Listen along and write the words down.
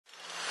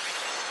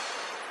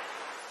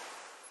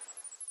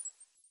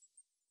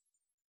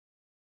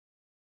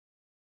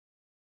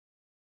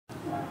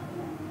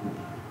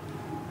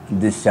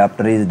This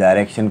chapter is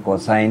direction,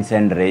 cosines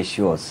and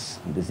ratios.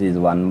 This is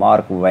 1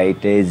 mark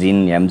weightage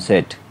in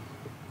Eamcet.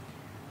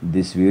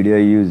 This video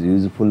is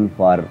useful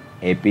for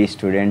AP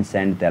students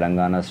and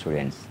Telangana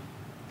students.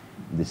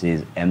 This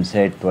is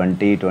Eamcet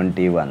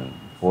 2021,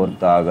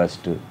 4th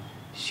August,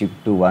 shift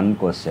to 1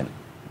 question.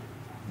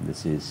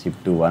 This is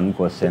shift to 1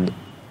 question.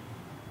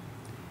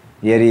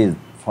 Here is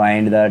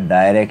find the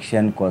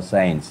direction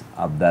cosines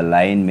of the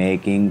line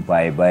making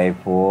pi by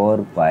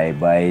 4, pi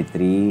by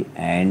 3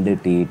 and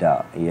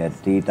theta. Here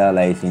theta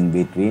lies in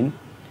between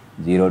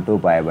 0 to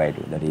pi by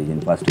 2, that is in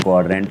first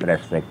quadrant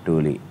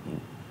respectively,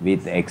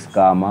 with x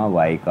comma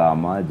y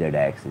comma z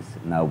axis.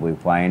 Now we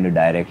find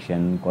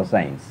direction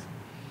cosines.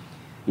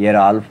 Here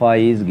alpha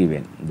is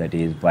given, that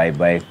is pi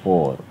by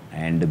 4,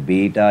 and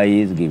beta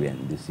is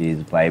given, this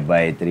is pi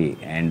by 3,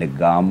 and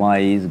gamma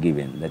is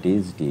given, that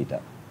is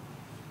theta.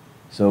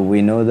 So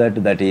we know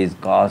that is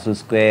cos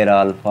square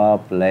alpha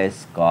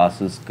plus cos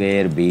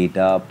square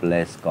beta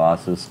plus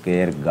cos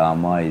square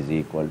gamma is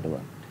equal to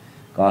 1.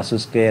 Cos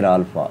square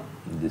alpha,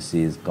 this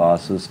is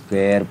cos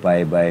square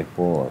pi by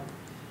 4,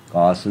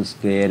 cos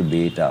square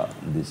beta,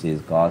 this is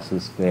cos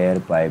square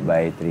pi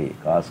by 3,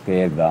 cos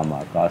square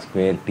gamma, cos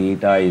square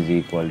theta is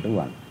equal to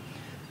 1.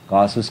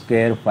 Cos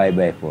square pi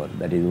by 4,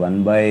 that is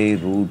 1 by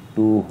root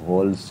 2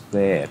 whole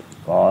square,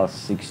 cos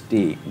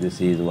 60, this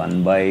is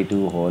 1 by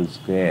 2 whole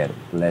square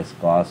plus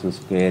cos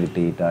square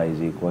theta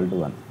is equal to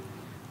 1.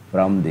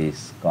 From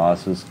this,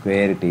 cos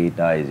square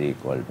theta is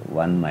equal to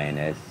 1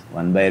 minus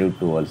 1 by root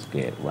 2 whole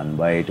square, 1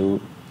 by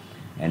 2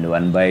 and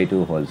 1 by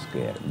 2 whole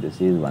square, this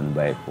is 1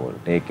 by 4.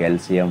 Take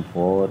LCM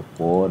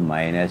 4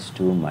 minus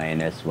 2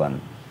 minus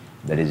 1,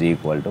 that is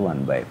equal to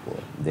 1 by 4.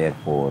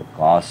 Therefore,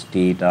 cos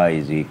theta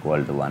is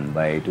equal to 1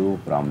 by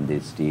 2. From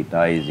this,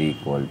 theta is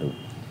equal to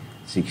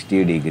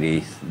 60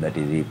 degrees, that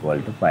is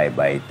equal to pi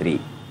by 3.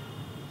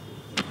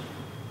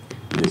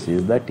 This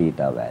is the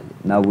theta value.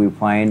 Now we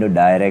find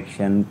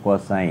direction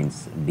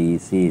cosines.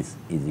 DCs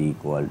is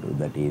equal to,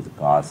 that is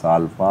cos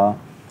alpha,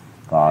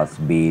 cos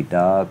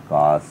beta,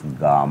 cos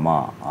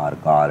gamma are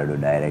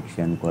called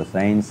direction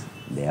cosines.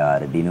 They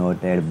are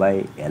denoted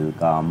by L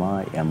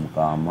comma M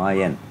comma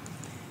N.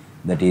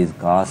 That is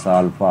cos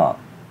alpha,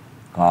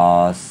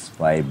 cos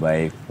pi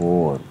by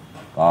 4,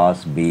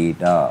 cos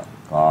beta,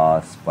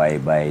 cos pi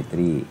by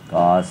 3,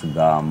 cos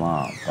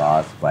gamma,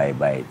 cos pi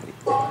by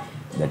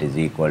 3. That is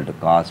equal to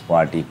cos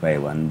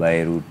 45, 1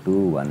 by root 2,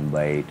 1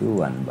 by 2,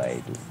 1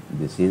 by 2.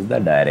 This is the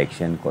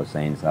direction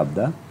cosines of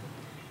the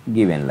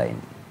given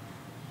line.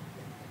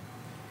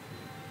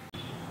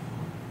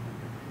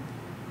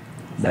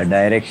 The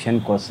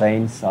direction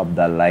cosines of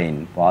the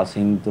line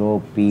passing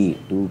through P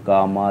 2,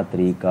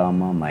 3,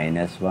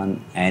 minus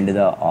 1 and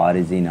the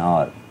origin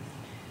R.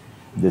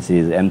 This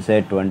is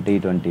Eamcet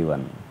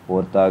 2021,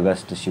 4th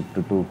August shift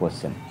to 2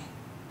 question.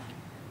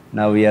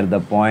 Now here the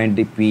point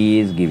P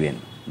is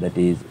given, that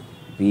is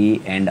P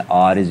and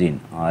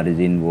origin.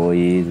 Origin O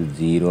is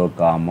 0,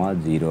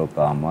 0,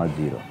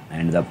 0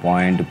 and the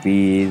point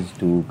P is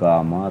 2,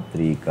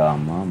 3,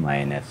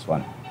 minus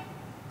 1.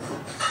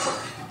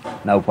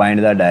 Now find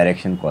the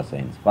direction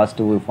cosines. First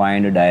we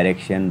find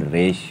direction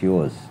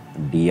ratios.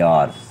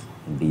 Drs.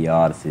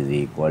 Drs is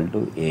equal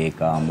to A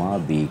comma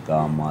B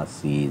comma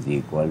C is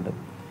equal to,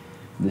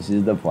 this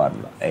is the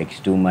formula,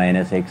 x2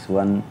 minus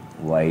x1,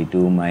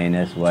 y2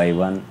 minus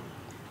y1,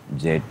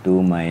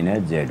 z2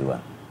 minus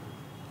z1.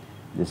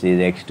 This is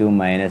x2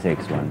 minus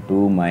x1,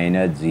 2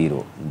 minus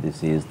 0,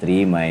 this is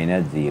 3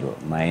 minus 0,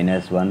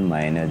 minus 1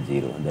 minus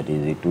 0, that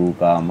is 2,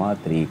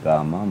 3,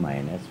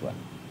 minus 1.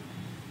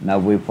 Now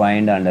we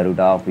find under root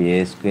of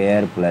a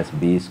square plus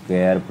b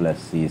square plus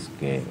c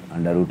square,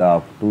 under root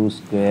of 2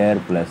 square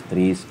plus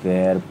 3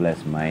 square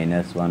plus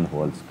minus 1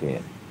 whole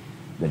square,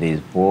 that is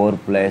 4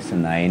 plus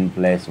 9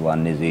 plus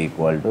 1 is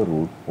equal to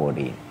root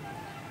 14.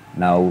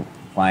 Now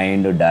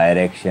find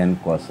direction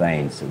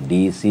cosines.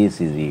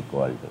 DCs is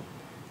equal to,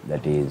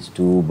 that is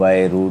 2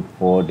 by root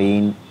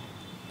 14,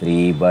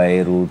 3 by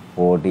root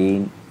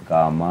 14,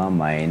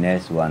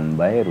 minus 1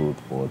 by root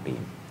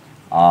 14,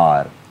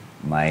 or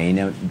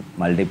minus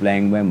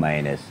multiplying by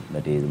minus,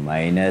 that is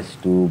minus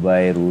 2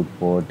 by root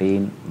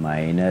 14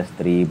 minus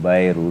 3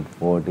 by root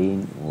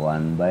 14,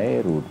 1 by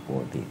root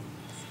 14.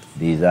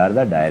 These are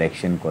the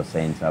direction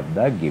cosines of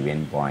the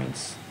given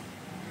points.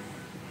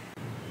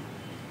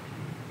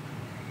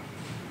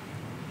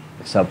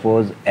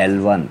 Suppose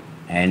L1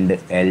 and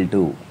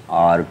L2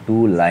 are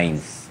two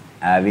lines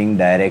having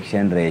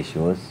direction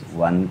ratios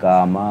 1,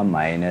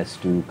 minus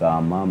 2,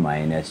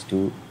 minus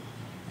 2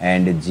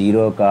 and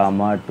 0,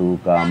 2,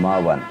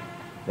 1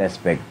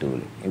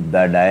 respectively. If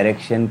the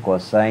direction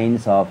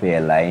cosines of a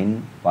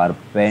line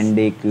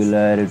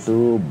perpendicular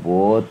to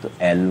both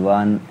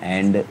L1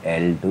 and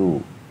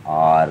L2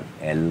 are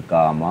L,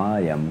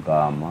 M,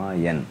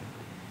 N,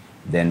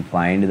 then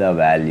find the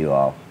value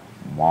of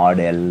mod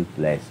L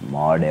plus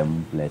mod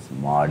M plus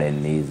mod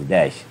N is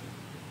dash.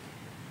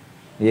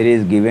 Here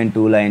is given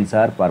two lines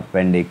are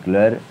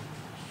perpendicular.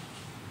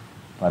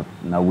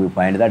 Now we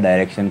find the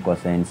direction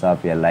cosines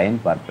of a line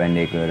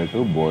perpendicular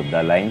to both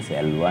the lines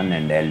L1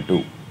 and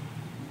L2.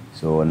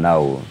 So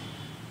now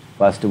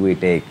first we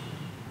take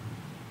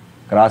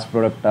cross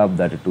product of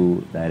that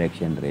two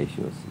direction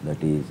ratios,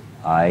 that is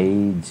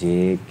I,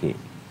 J, K.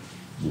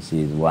 This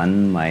is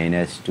 1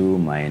 minus 2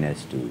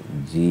 minus 2,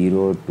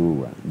 0 2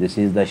 1. This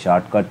is the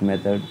shortcut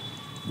method,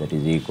 that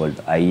is equal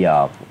to I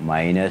of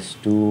minus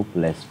 2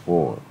 plus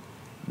 4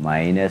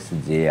 minus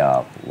J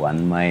of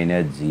 1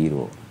 minus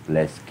 0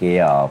 plus K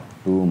of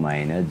 2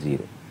 minus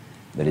 0.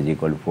 That is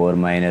equal to 4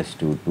 minus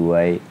 2,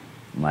 2I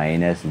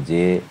minus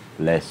J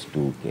plus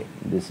 2K.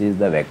 This is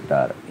the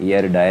vector.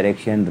 Here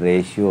direction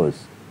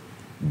ratios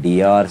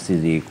Drs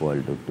is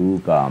equal to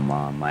 2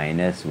 comma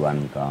minus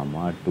 1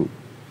 comma 2.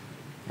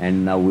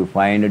 And now we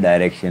find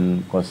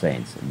direction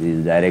cosines.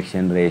 These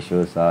direction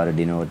ratios are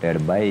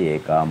denoted by A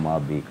comma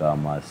B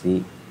comma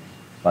C.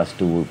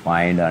 First we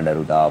find under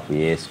root of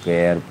A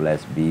square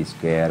plus B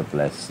square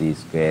plus C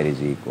square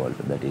is equal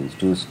to, that is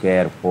 2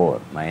 square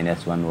 4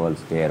 minus 1 whole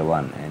square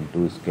 1 and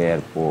 2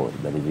 square 4,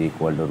 that is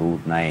equal to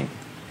root 9,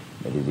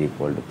 that is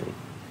equal to 3.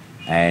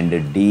 And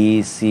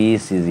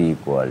DCs is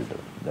equal to,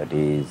 that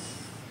is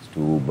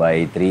 2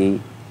 by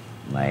 3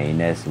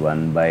 minus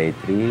 1 by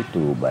 3,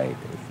 2 by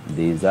 3.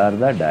 These are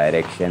the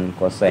direction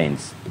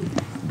cosines.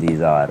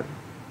 These are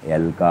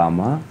L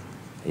comma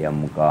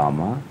M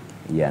comma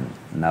N.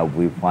 Now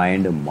we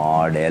find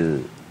mod L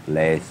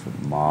plus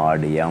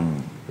mod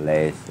M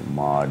plus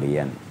mod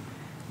N.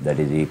 That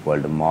is equal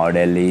to, mod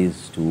L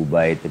is 2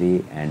 by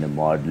 3 and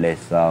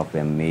modulus of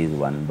M is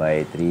 1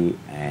 by 3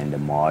 and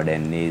mod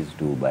N is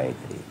 2 by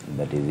 3.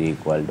 That is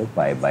equal to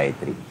 5 by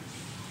 3.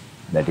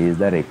 That is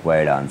the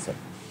required answer.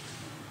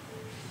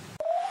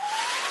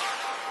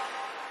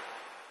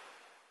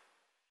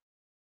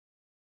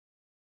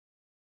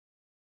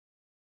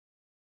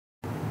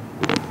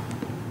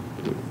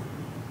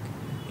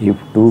 If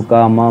 2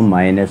 comma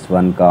minus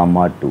 1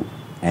 comma 2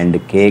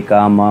 and K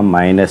comma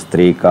minus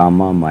 3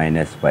 comma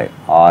minus 5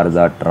 are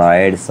the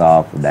triodes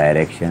of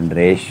direction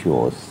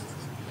ratios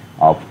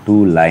of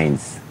two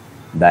lines,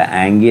 the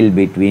angle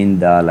between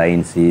the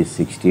lines is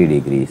 60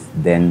 degrees,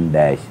 then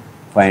dash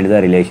find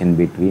the relation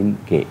between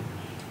K.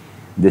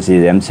 This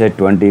is Eamcet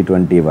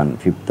 2021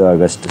 5th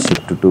August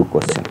shift 2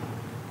 question.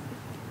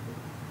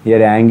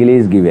 Here angle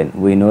is given.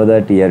 We know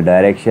that here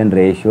direction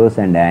ratios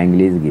and angle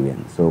is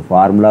given. So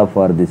formula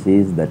for this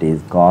is, that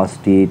is cos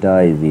theta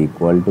is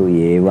equal to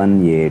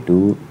A1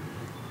 A2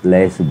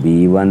 plus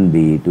B1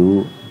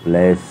 B2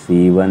 plus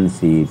C1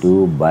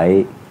 C2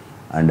 by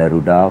under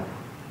root of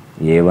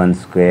A1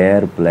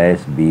 square plus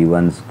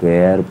B1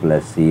 square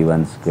plus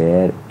C1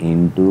 square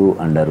into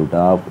under root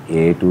of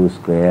A2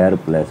 square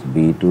plus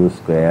B2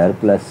 square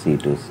plus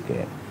C2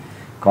 square.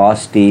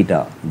 Cos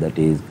theta, that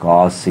is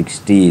cos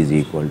 60 is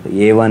equal to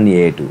A1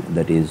 A2,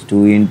 that is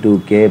 2 into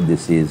K,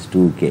 this is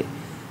 2K,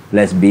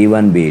 plus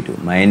B1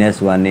 B2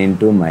 minus 1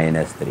 into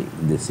minus 3,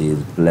 this is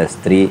plus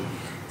 3,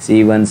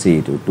 C1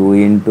 C2 2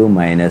 into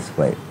minus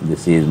 5,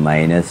 this is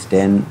minus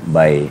 10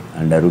 by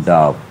under root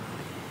of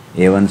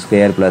A1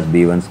 square plus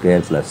B1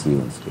 square plus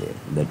C1 square,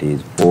 that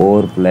is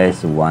 4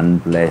 plus 1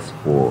 plus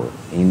 4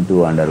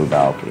 into under root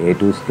of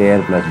A2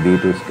 square plus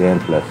B2 square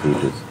plus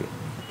C2 square.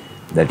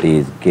 That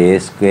is K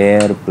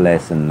square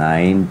plus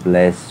 9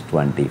 plus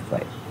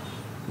 25.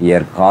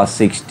 Here cos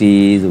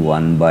 60 is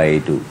 1 by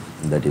 2.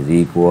 That is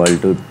equal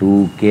to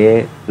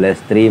 2K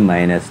plus 3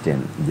 minus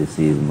 10. This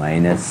is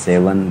minus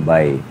 7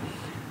 by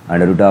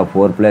under root of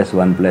 4 plus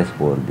 1 plus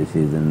 4. This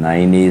is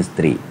 9 is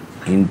 3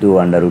 into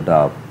under root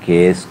of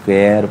K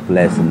square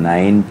plus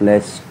 9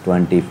 plus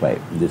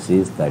 25. This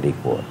is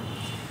 34.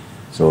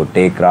 So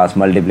take cross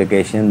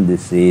multiplication.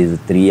 This is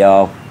 3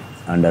 of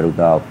under root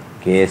of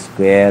K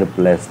square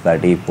plus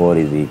 34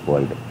 is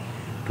equal to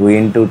 2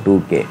 into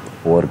 2K,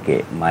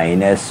 4K,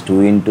 minus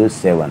 2 into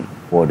 7,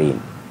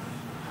 14.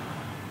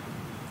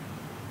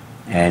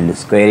 And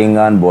squaring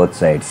on both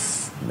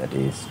sides, that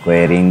is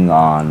squaring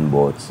on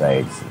both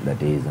sides,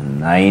 that is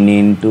 9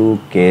 into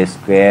K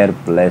square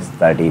plus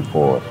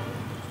 34,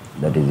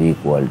 that is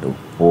equal to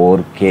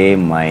 4K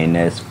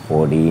minus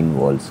 14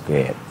 whole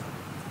square.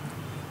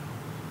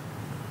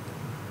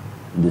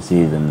 This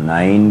is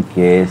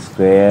 9K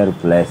square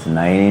plus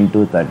 9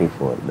 into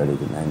 34, that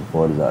is 9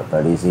 4s are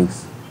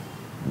 36,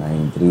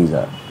 9 3s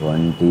are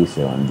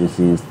 27. This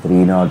is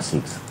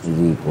 306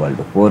 is equal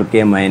to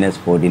 4K minus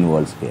 14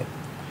 whole square.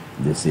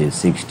 This is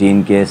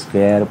 16K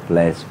square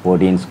plus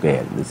 14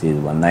 square. This is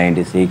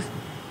 196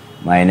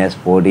 minus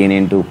 14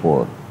 into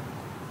 4.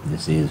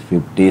 This is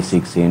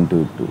 56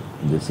 into 2.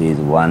 This is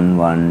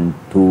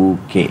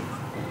 112K.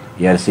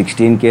 Here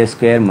 16K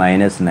square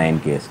minus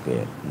 9K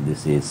square.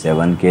 This is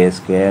 7K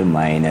square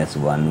minus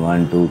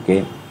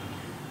 112K.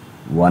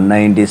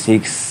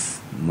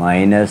 196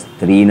 minus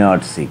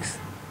 306.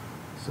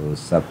 So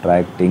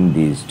subtracting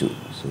these two.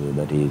 So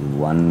that is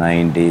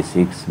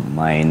 196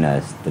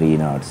 minus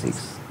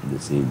 306.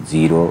 This is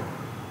 0.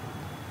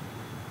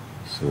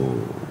 So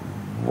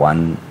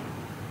 1.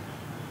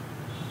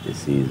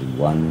 This is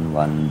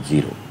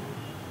 110.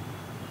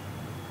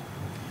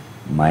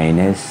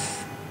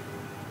 Minus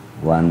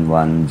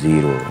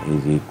 110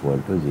 is equal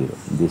to 0.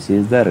 This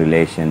is the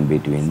relation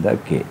between the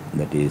k,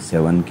 that is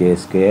 7k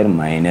square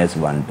minus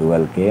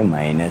 112k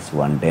minus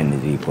 110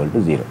 is equal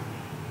to 0.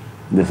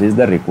 This is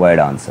the required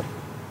answer.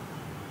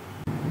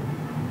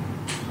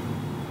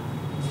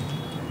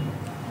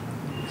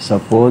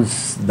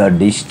 Suppose the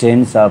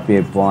distance of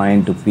a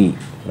point P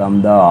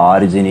from the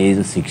origin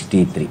is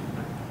 63.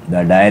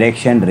 The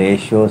direction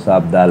ratios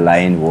of the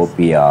line OP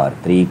are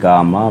 3,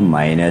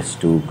 minus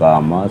 2,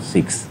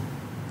 6.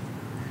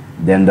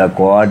 Then the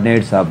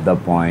coordinates of the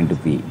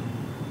point P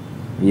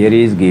here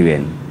is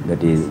given,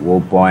 that is O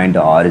point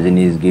origin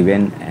is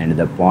given and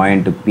the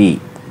point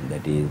P,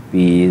 that is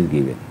P is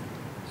given.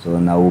 So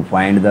now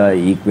find the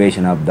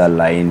equation of the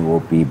line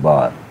OP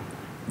bar.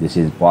 This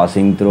is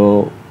passing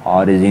through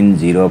origin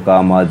 0,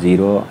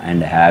 0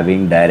 and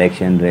having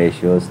direction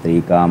ratios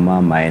 3,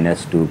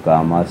 minus 2,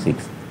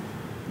 6.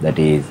 That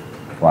is,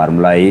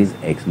 formula is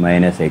x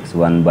minus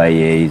x1 by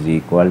a is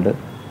equal to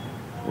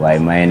y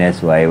minus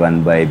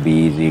y1 by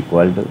b is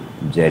equal to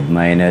z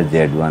minus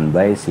z1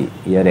 by c.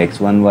 Here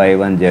x1,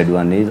 y1,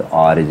 z1 is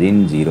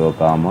origin 0,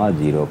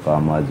 0,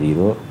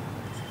 0,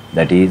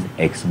 that is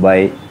x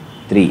by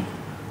 3,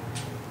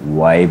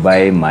 y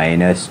by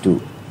minus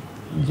 2,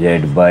 z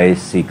by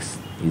 6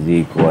 is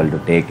equal to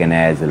taken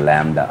as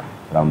lambda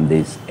from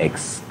this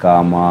x,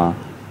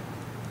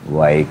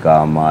 y,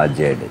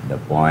 z. The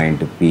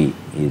point P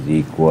is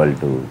equal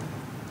to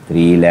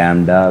 3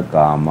 lambda,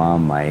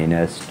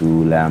 minus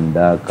 2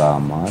 lambda,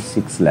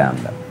 6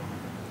 lambda.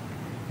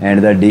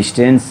 And the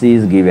distance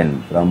is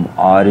given from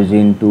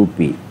origin to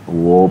P.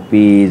 OP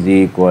is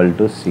equal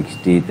to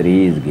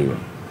 63 is given.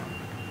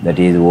 That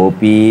is,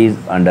 OP is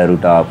under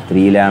root of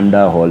 3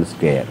 lambda whole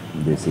square.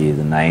 This is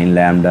 9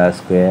 lambda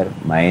square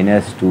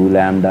minus 2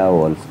 lambda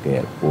whole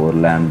square, 4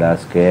 lambda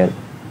square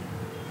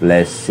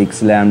plus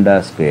 6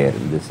 lambda square.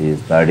 This is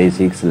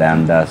 36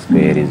 lambda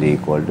square is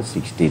equal to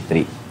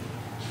 63.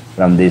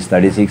 From this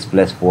 36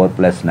 plus 4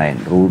 plus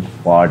 9, root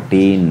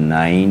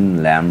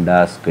 49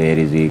 lambda square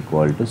is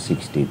equal to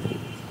 63.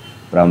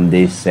 From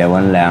this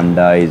 7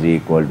 lambda is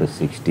equal to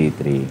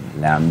 63.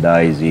 Lambda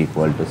is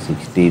equal to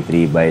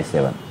 63 by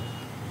 7.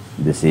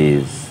 This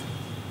is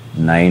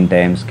 9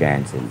 times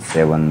cancel.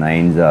 7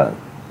 9s are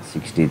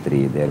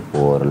 63.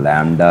 Therefore,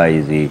 lambda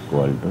is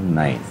equal to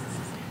 9.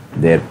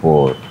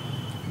 Therefore,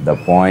 the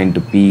point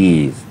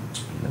P is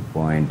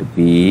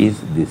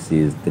this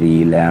is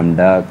 3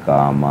 lambda,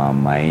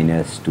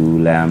 minus 2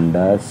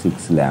 lambda,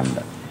 6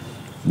 lambda.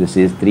 This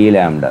is 3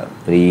 lambda.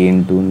 3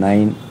 into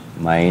 9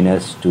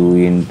 minus 2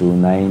 into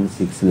 9,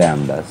 6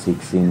 lambda,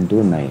 6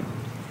 into 9.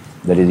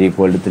 That is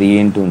equal to 3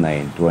 into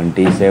 9,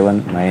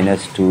 27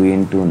 minus 2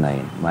 into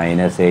 9,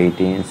 minus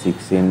 18,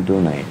 6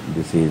 into 9.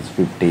 This is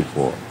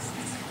 54.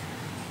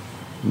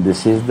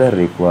 This is the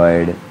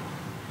required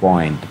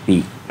point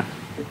P.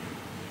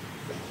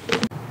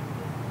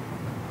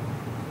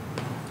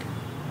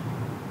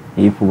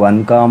 If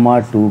 1,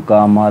 2,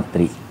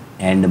 3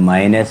 and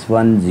minus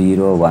 1,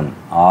 0, 1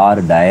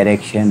 are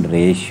direction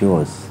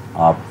ratios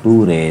of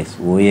two rays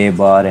OA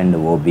bar and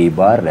OB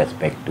bar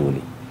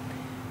respectively,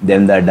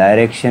 then the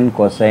direction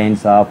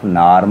cosines of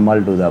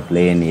normal to the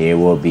plane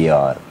AOB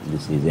are,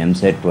 this is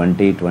Eamcet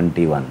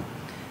 2021,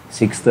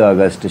 6th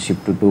August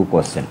shift 2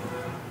 question.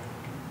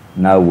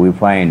 Now we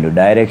find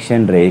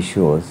direction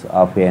ratios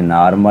of a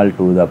normal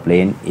to the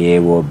plane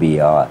AOB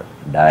are,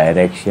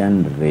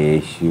 direction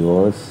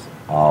ratios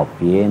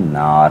of a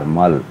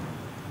normal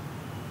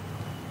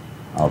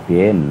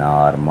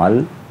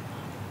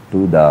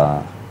to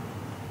the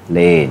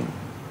plane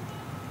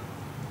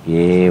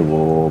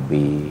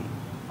AOB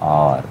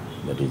R,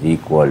 that is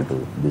equal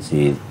to, this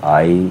is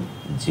I,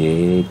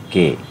 J,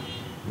 K,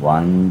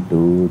 1,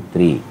 2,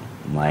 3,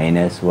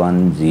 minus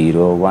 1,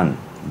 0, 1,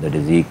 that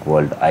is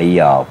equal to I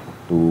of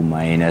 2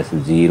 minus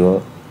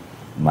 0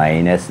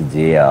 minus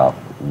J of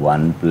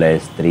 1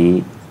 plus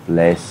 3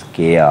 plus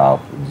K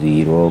of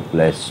 0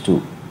 plus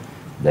 2,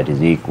 that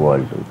is equal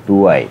to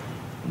 2I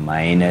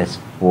minus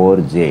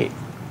 4J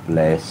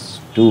plus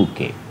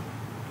 2K.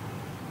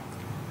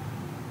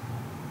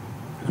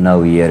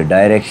 Now here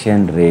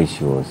direction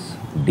ratios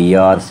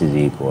Drs is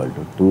equal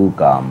to 2,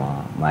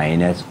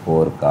 minus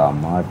 4,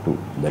 2,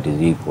 that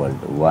is equal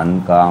to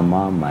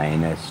 1,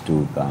 minus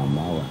 2,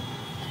 1.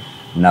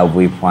 Now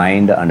we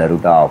find under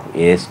root of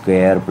a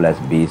square plus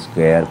b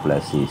square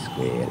plus c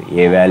square.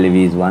 A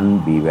value is 1,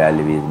 b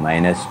value is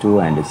minus 2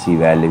 and c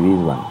value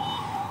is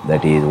 1.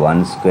 That is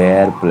 1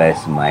 square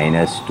plus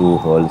minus 2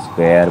 whole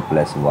square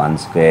plus 1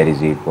 square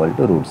is equal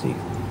to root 6.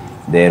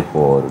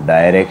 Therefore,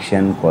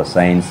 direction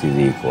cosines is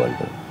equal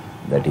to,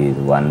 that is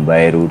 1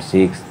 by root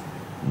 6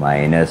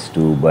 minus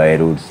 2 by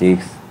root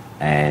 6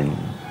 and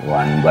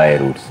 1 by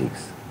root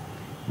 6.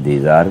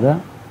 These are the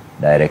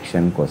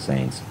direction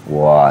cosines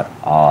or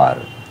R,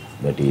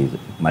 that is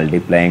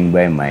multiplying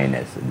by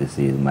minus. This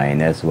is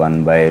minus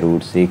 1 by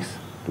root 6,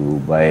 2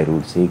 by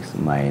root 6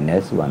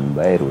 minus 1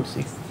 by root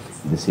 6.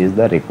 This is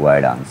the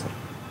required answer.